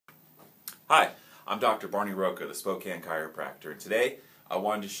Hi, I'm Dr. Barney Roca, the Spokane Chiropractor, and today I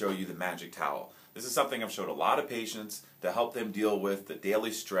wanted to show you the magic towel. This is something I've showed a lot of patients to help them deal with the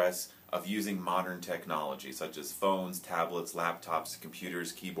daily stress of using modern technology, such as phones, tablets, laptops,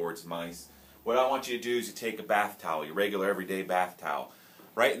 computers, keyboards, mice. What I want you to do is you take a bath towel, your regular everyday bath towel,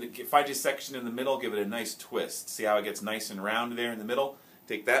 find your section in the middle, give it a nice twist. See how it gets nice and round there in the middle?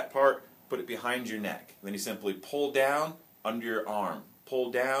 Take that part, put it behind your neck. Then you simply pull down under your arm.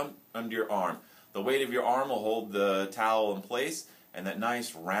 Pull down under your arm. The weight of your arm will hold the towel in place, and that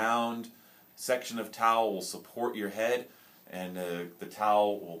nice round section of towel will support your head, and the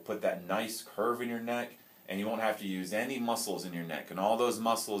towel will put that nice curve in your neck, and you won't have to use any muscles in your neck. And all those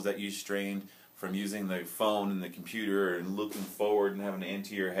muscles that you strained from using the phone and the computer and looking forward and having an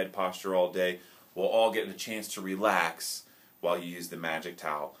anterior head posture all day will all get a chance to relax while you use the magic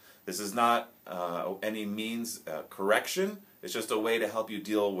towel. This is not any means correction. It's just a way to help you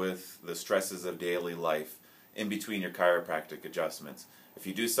deal with the stresses of daily life in between your chiropractic adjustments. If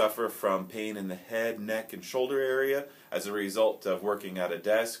you do suffer from pain in the head, neck, and shoulder area as a result of working at a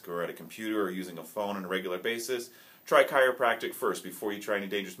desk or at a computer or using a phone on a regular basis, try chiropractic first before you try any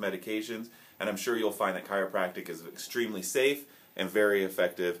dangerous medications, and I'm sure you'll find that chiropractic is extremely safe and very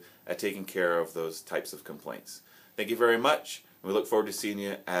effective at taking care of those types of complaints. Thank you very much. We look forward to seeing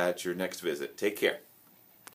you at your next visit. Take care.